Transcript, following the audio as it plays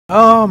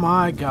Oh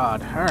my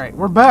god. Alright,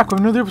 we're back with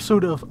another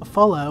episode of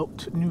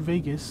Fallout New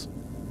Vegas.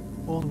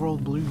 Old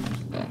World Blues.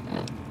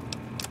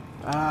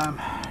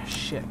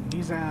 Shit.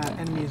 These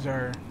enemies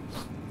are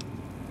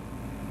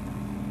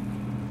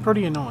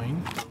pretty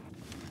annoying.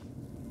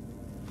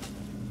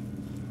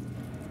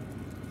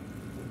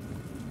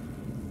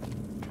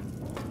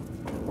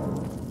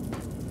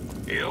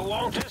 You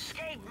won't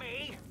escape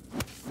me!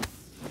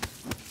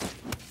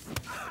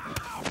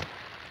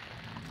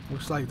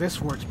 Looks like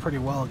this works pretty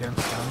well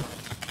against them.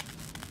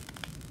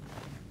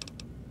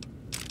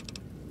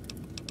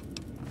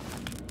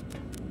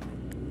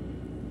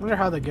 Wonder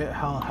how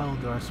hell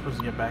do I supposed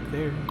to get back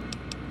there?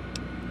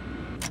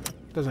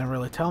 Doesn't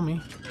really tell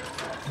me.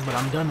 But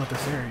I'm done with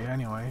this area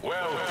anyway.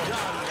 Well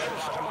done,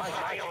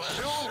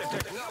 soon the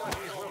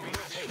technologies will be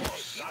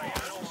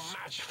no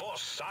match for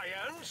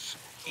science.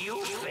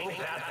 You think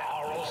that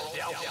oral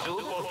stealth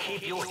suit will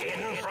keep you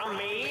hidden from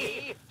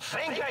me?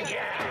 Think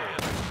again!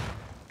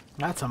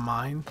 That's a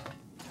mine.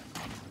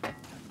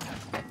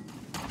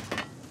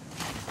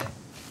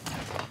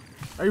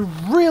 Are you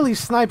really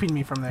sniping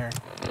me from there?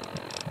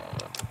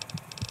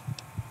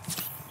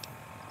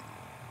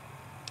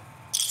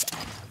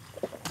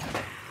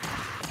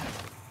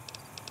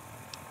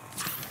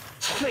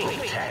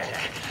 Think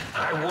tech.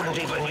 I wouldn't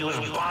even use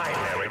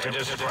binary to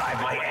describe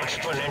my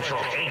exponential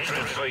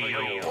hatred for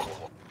you.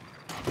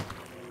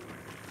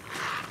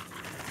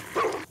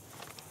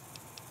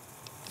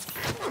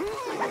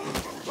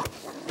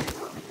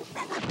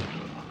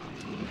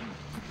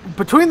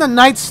 Between the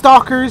Night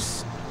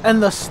Stalkers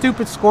and the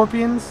stupid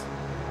scorpions.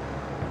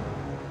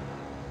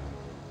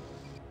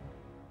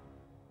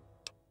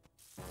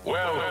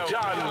 Well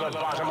done,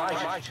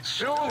 lobotomite.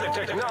 Soon the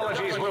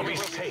technologies will be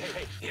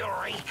safe.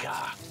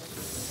 Eureka!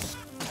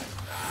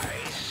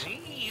 I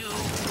see you.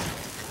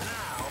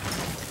 Now,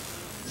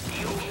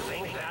 you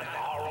think that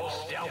oral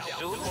stealth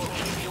suit will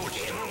keep you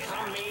hidden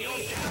from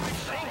me?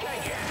 Think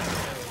again.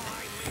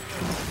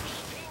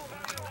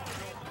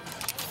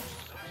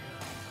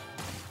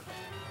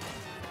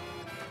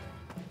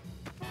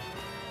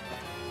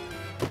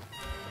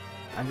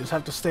 I just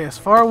have to stay as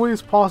far away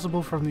as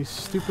possible from these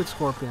stupid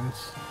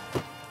scorpions.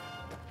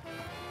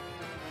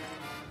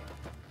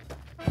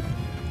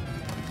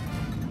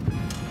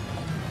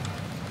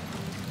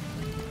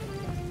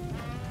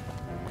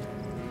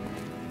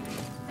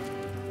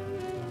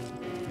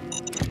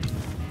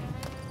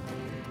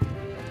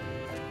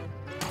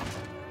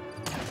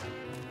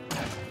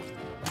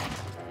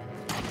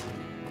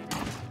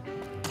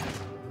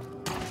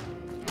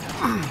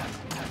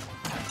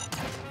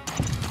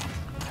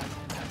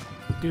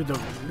 Dude,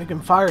 they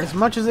can fire as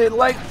much as they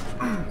like.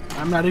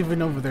 I'm not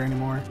even over there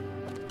anymore.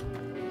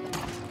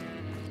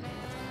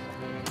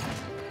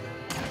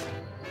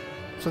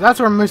 So that's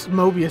where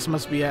Mobius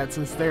must be at,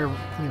 since they're,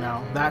 you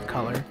know, that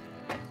color.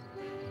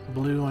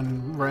 Blue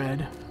and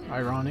red.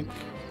 Ironic.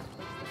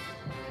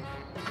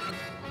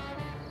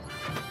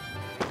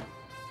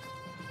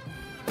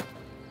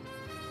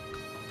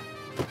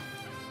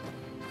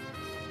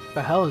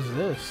 The hell is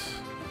this?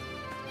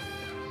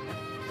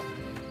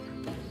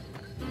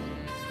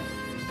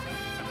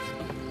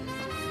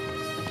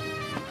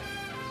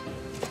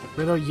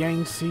 Little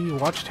Yangtze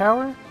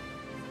Watchtower?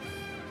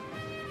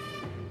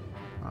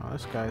 Oh,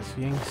 this guy's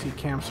Yangtze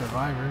Camp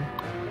Survivor.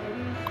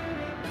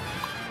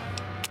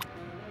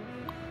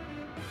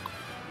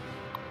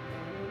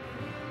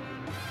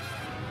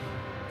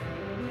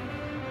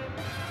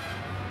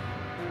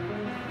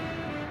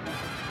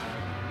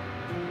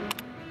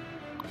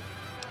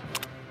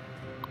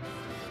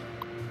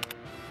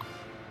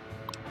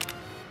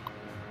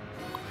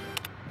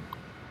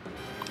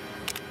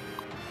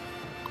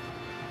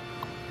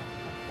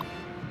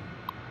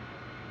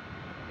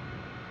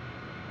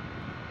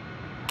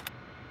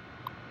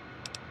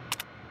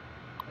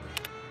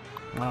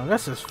 Well,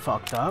 this is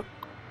fucked up.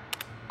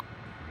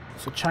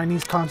 It's a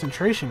Chinese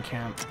concentration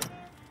camp.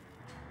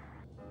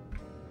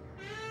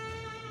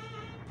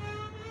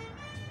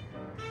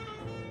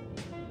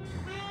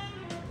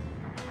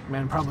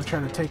 Man probably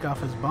trying to take off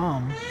his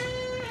bomb.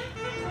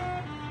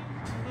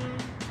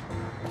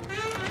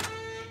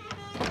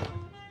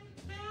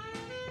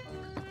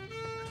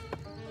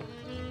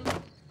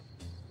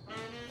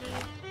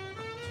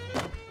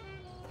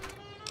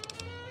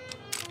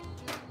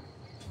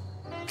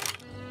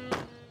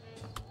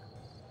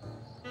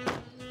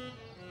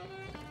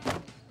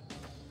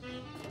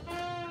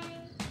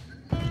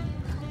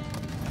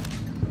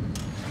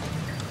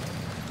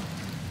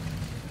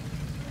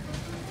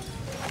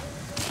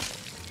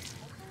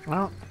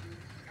 Well,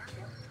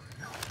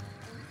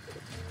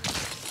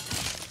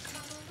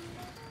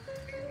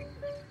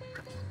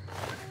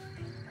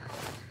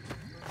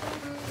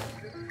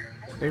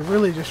 they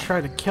really just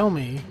tried to kill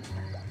me.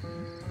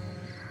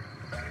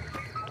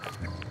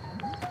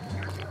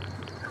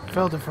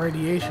 Failed of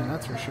radiation,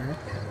 that's for sure.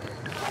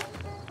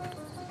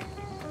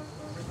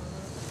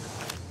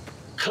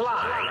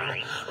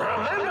 Klein,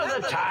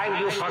 remember the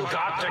time you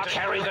forgot to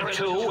carry the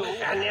tube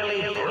and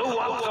nearly blew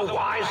up the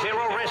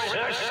Y0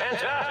 Research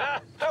Center?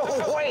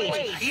 Oh,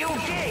 wait, you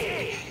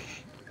did!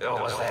 Or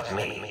was that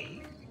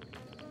me?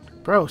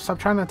 Bro, stop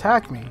trying to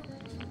attack me.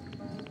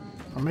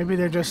 Or maybe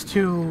they're just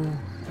too...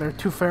 They're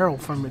too feral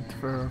for me,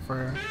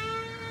 for...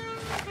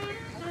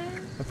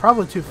 They're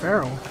probably too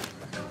feral.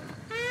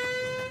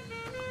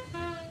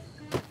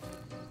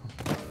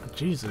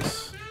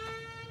 Jesus.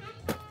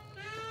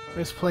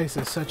 This place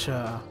is such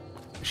a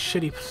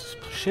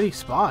shitty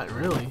spot,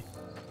 really.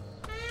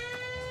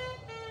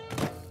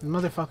 The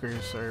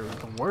motherfuckers are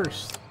the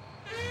worst.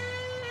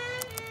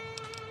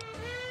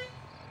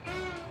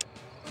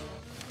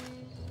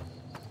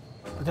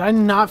 Did I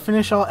not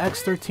finish all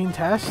X13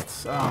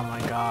 tests? Oh my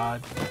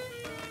god.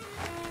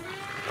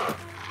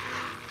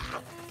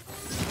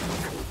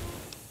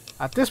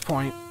 At this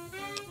point,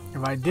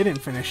 if I didn't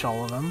finish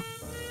all of them...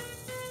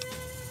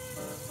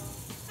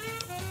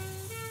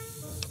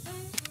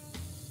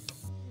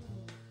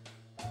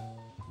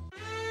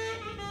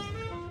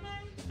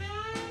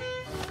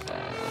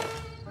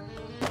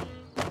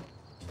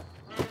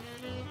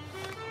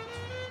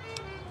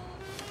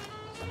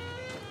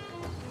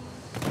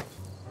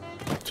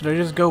 Should I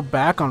just go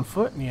back on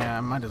foot? Yeah, I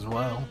might as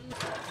well.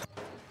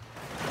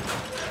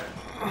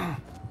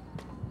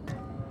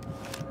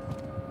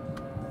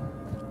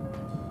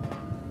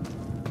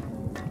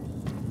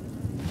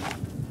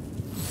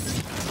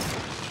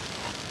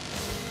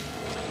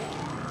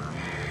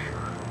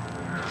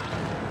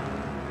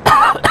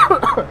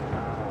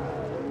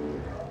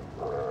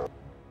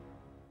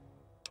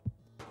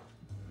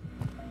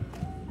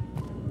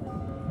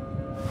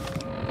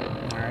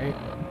 Alright.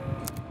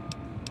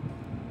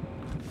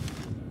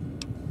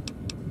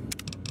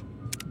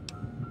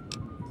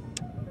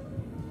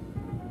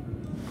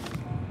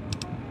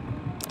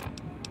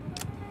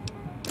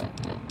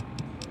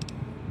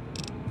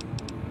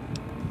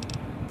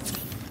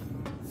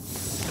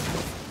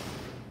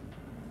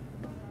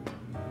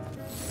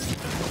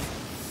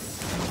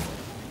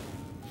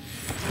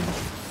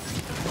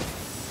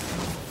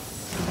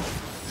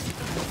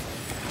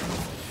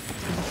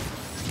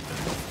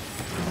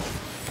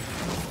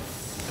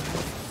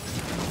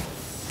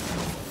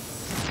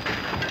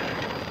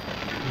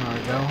 There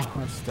we go,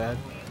 that's dead.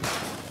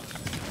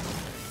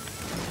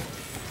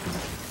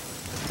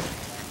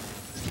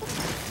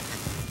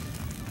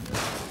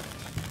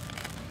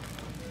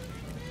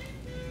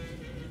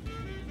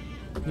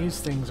 These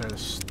things are the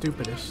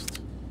stupidest.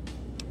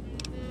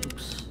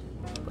 Oops.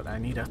 But I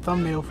need a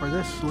thumbnail for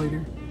this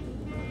later.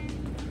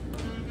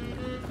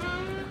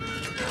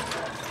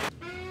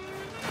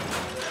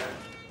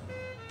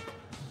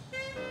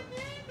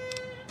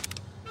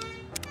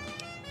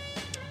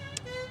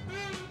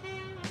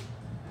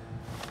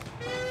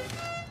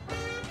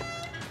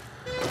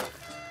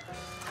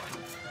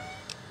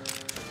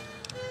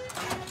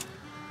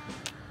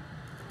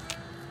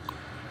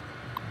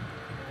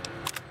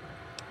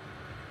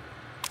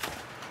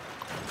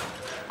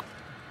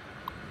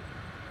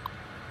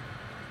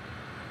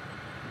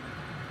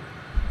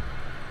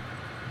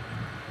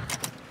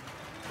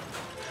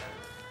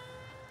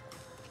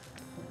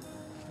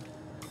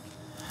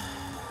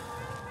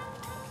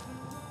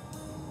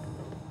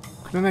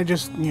 Couldn't I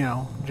just, you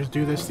know, just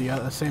do this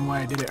the same way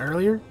I did it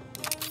earlier?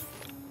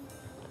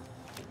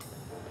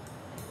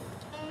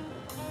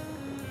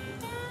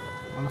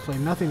 Honestly,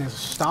 nothing is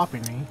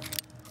stopping me.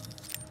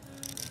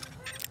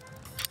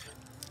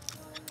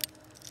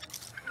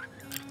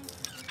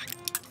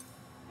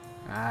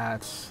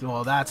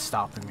 That's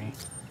stopping me.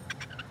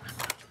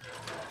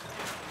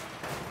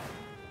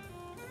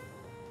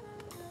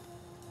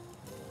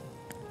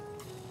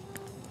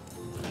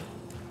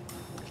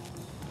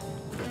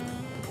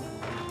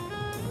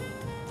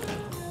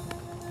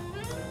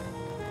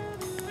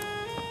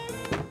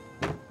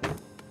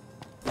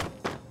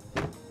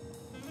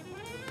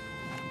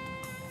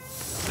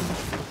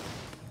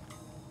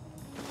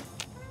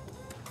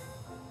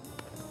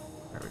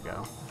 There we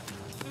go.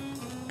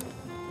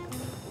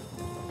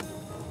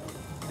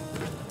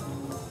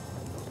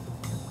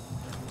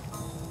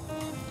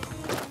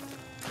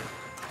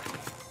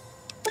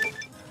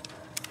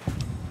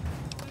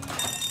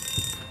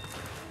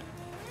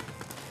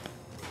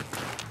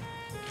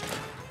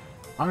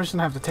 I'm just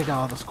gonna have to take out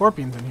all the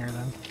scorpions in here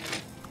then.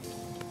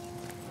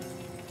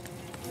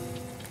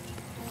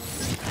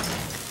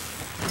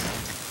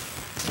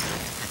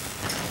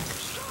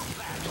 Stop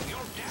that! You'll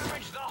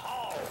damage the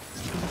hull!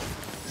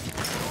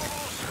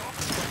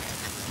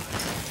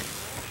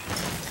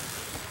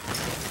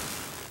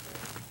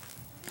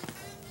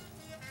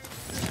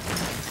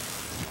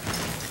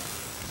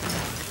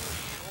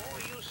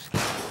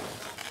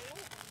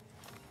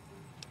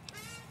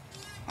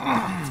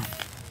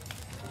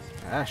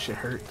 That shit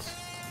hurts.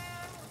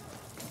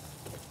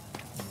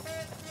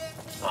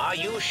 Are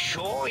you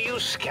sure you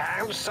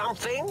scanned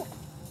something?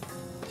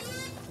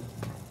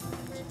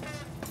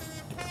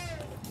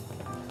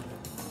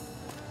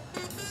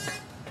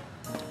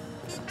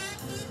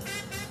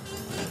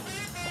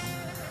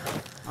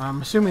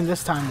 I'm assuming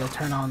this time they'll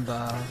turn on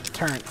the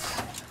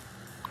turrets.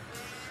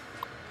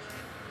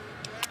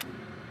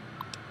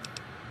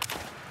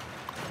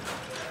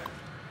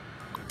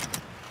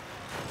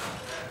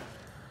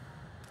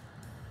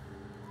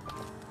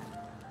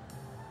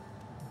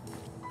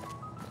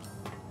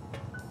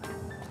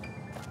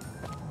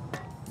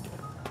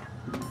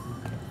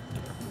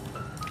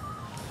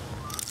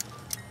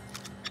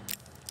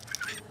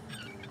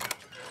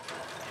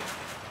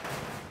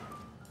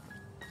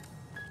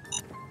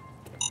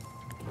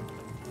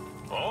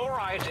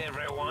 right,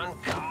 everyone,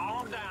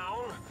 calm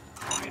down.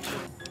 Right.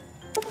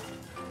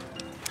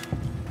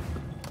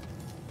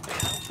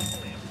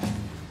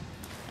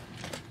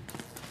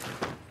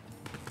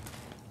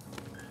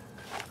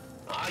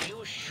 Are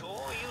you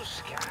sure you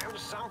scanned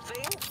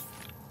something?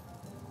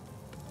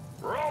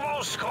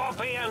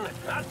 Robo-Scorpion,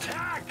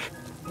 attack!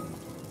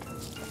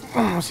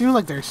 Seems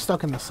like they're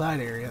stuck in the side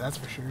area, that's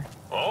for sure.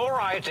 All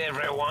right,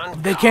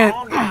 everyone. They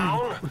can't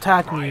down.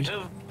 attack me Might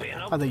have been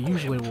a how they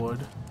usually blip.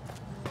 would.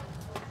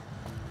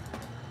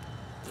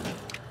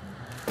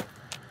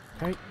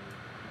 Okay.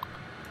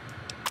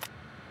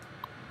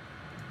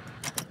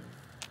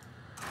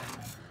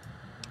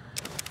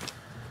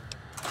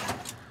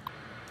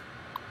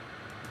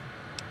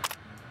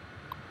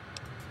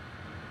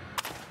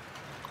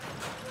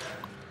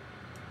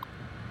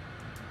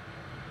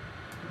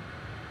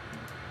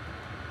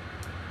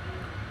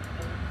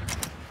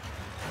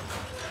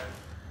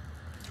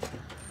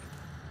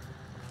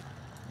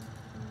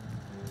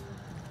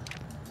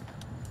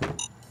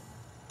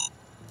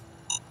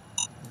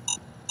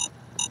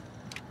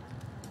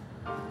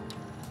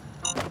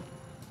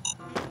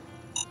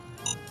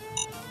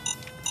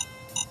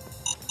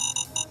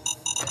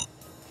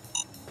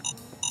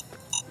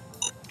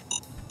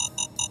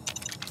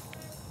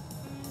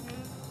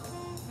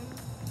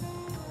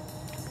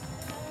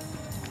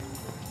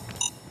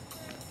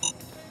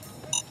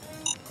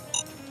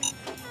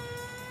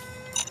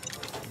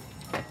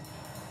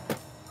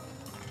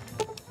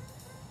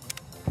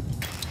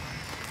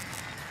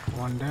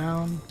 One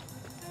down.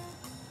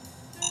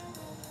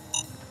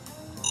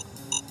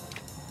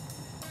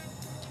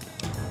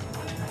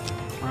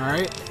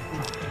 Alright.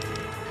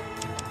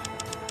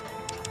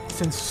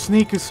 Since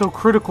sneak is so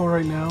critical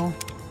right now.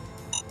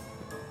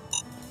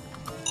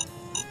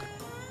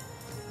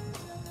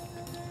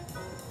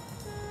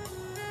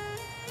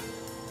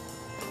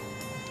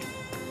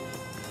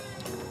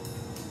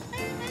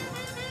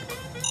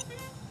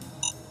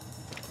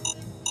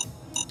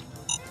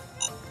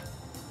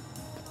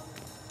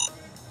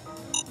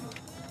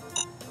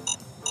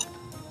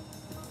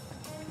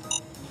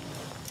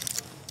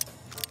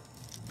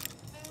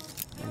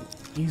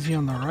 Easy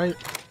on the right.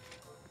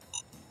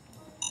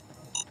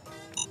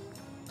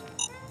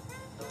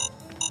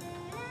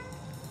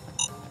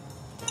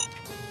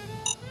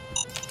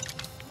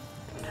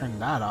 Turn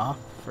that off,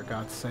 for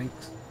God's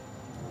sakes.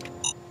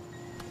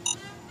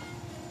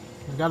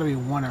 There's got to be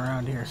one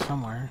around here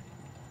somewhere.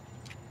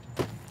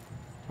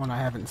 One I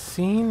haven't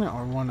seen,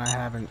 or one I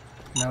haven't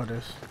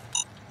noticed.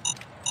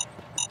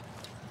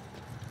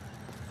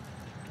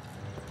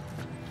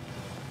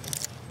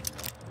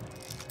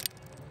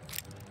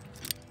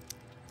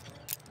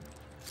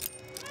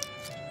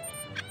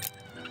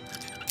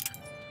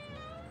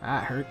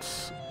 That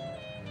hurts.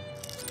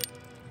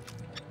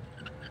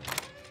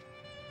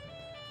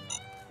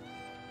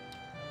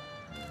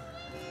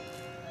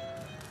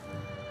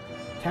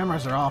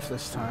 Cameras are off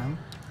this time.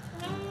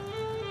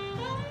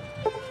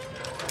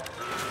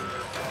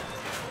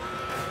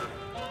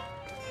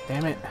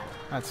 Damn it,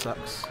 that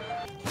sucks.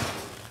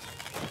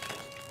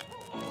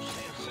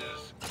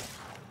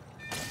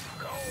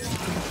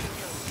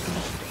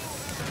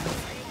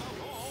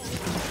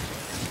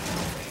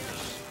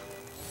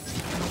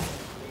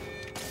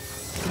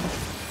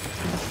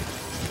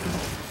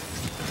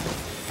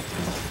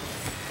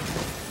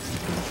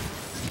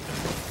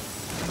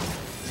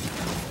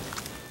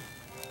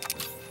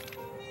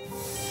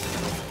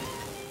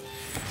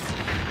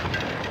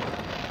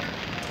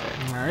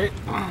 Alright.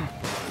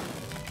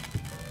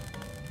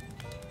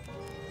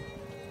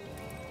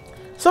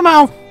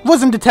 Somehow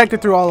wasn't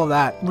detected through all of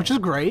that, which is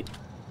great.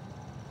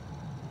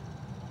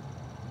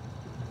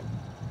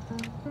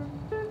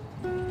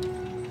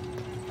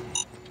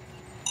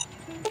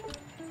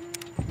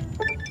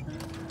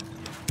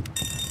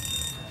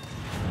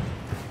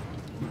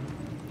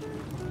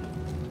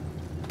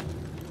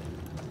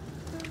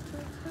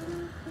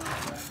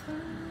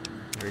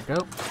 There we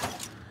go.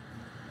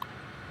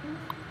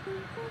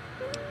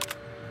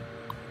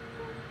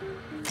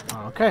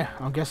 Okay,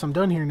 I guess I'm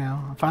done here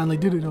now. I finally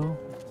did it all.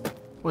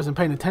 Wasn't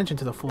paying attention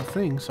to the full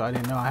thing, so I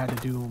didn't know I had to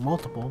do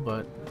multiple,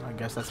 but I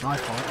guess that's my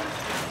fault.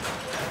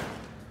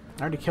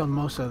 I already killed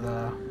most of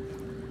the...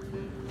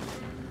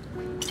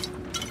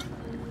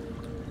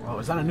 Whoa,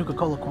 is that a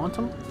Nuka-Cola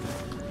Quantum?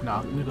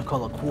 No,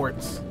 Nuka-Cola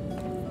Quartz.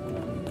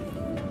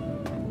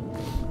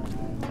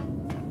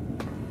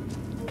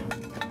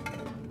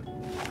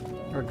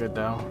 We're good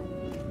though.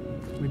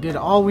 We did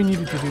all we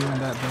needed to do in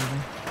that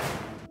building.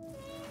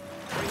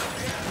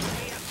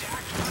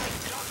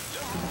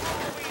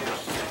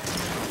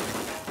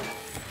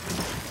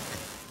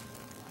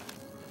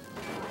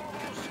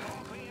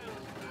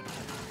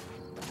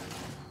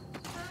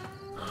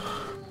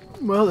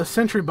 Well, the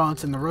Sentry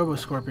Bots and the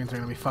Robo-Scorpions are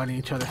going to be fighting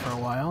each other for a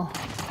while.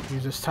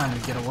 Use this time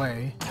to get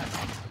away.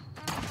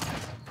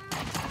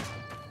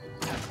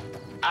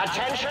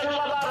 Attention,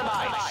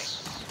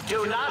 lobotomites!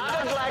 Do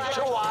not neglect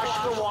to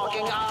wash the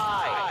walking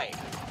eye!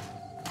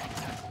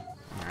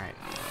 Alright,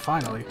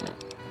 finally.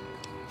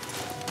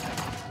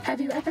 Have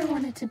you ever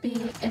wanted to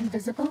be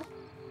invisible?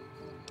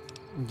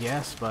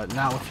 Yes, but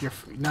not with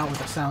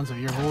the sounds of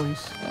your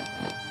voice.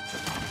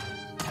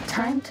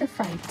 Time to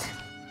fight.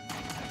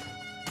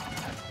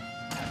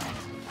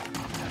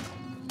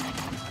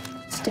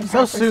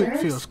 Stealth suit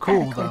feels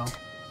cool though.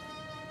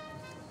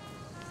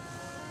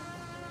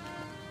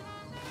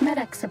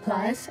 Medic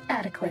supplies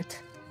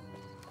adequate.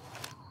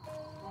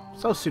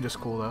 Stealth suit is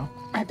cool though.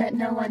 I bet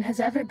no one has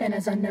ever been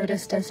as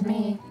unnoticed as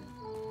me.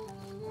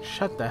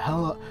 Shut the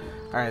hell up.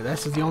 Alright,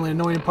 this is the only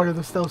annoying part of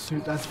the stealth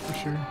suit, that's for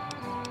sure.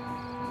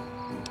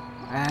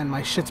 And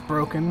my shit's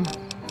broken.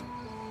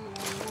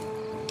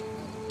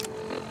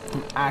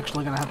 I'm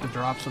actually gonna have to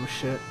drop some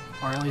shit.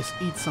 Or at least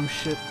eat some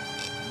shit.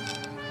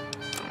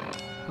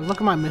 Look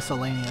at my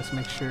miscellaneous,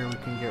 make sure we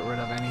can get rid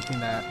of anything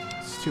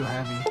that's too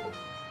heavy.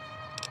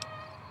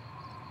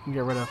 Can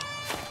get rid of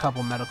a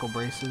couple medical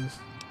braces.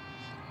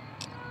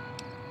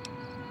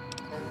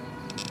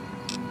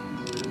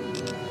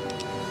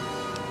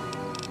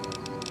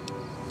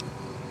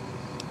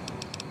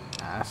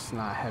 That's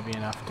not heavy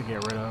enough to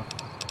get rid of.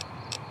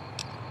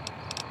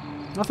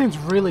 Nothing's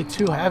really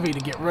too heavy to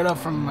get rid of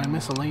from my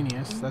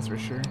miscellaneous, that's for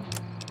sure.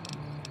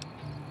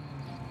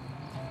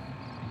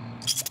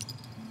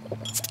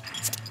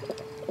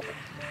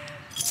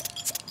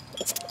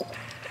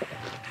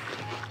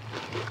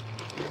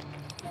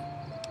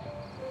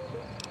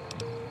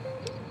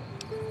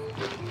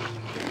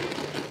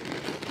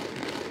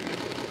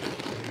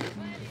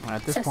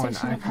 At this point,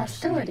 Cessation of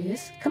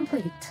hostilities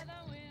complete.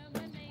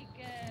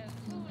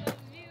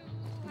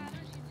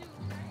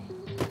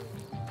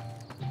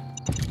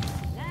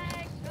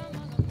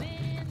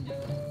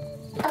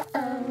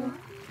 Uh-oh.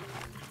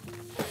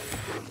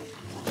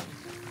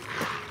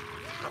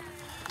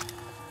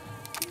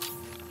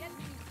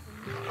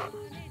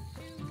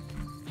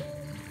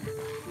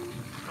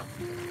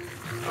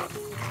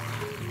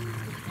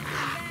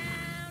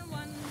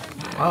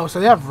 Oh, so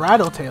they have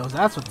rattle tails.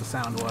 That's what the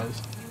sound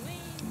was.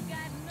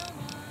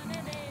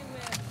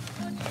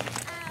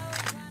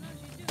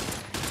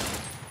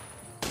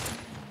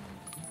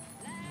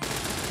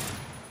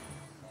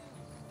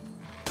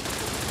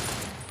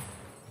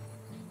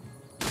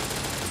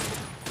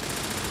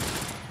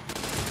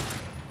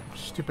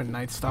 Stupid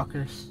Night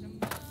Stalkers.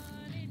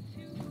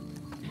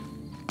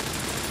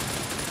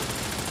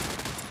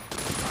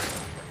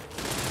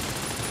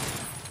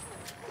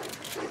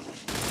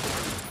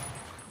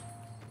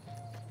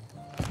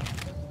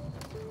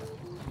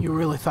 You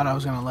really thought I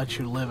was gonna let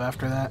you live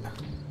after that?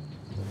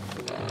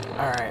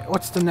 Alright,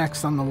 what's the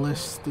next on the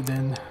list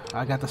then?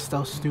 I got the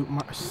Stealth Suit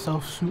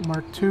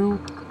Mark II.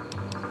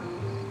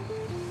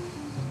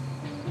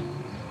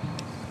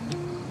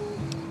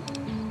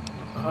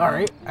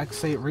 Alright,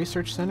 X8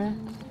 Research Center.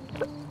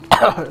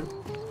 I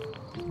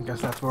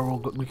guess that's where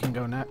we can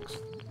go next.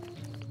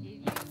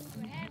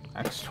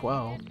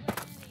 X12.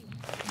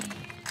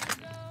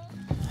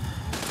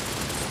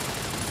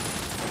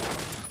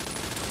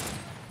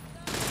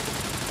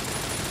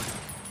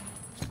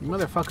 You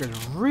motherfuckers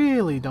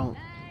really don't.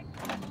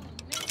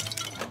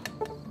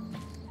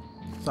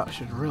 Thought I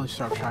should really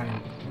start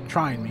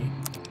trying me.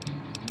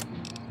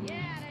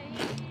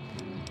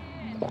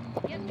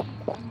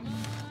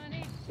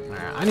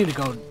 Alright, I need to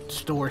go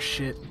store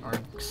shit or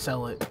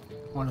sell it.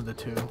 One of the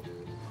two.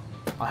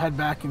 I'll head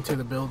back into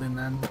the building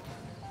then.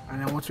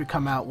 And then once we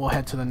come out, we'll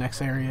head to the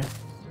next area.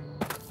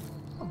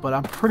 But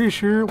I'm pretty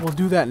sure we'll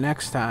do that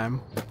next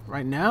time.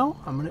 Right now,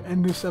 I'm going to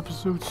end this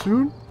episode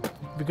soon.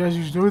 If you guys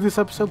enjoyed this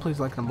episode,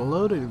 please like them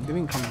below. If you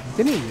didn't come,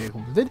 I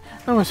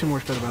want to see more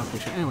stuff about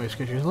fish. Anyways,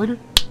 catch you guys later.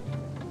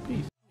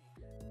 Peace.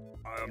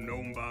 I am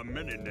known by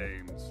many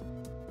names.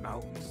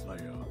 Mountain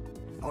Slayer,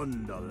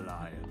 Thunder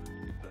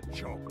Lion, the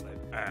Chocolate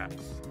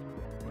Axe.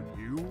 But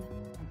you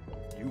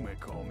may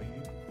call me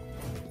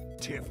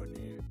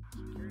Tiffany.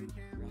 There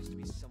has to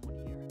be someone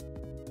here.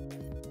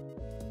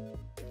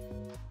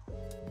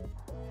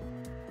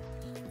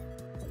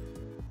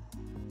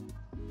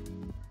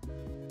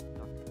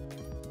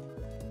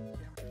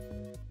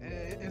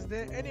 Is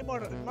there any more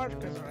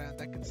markers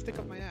around I can stick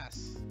up my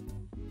ass?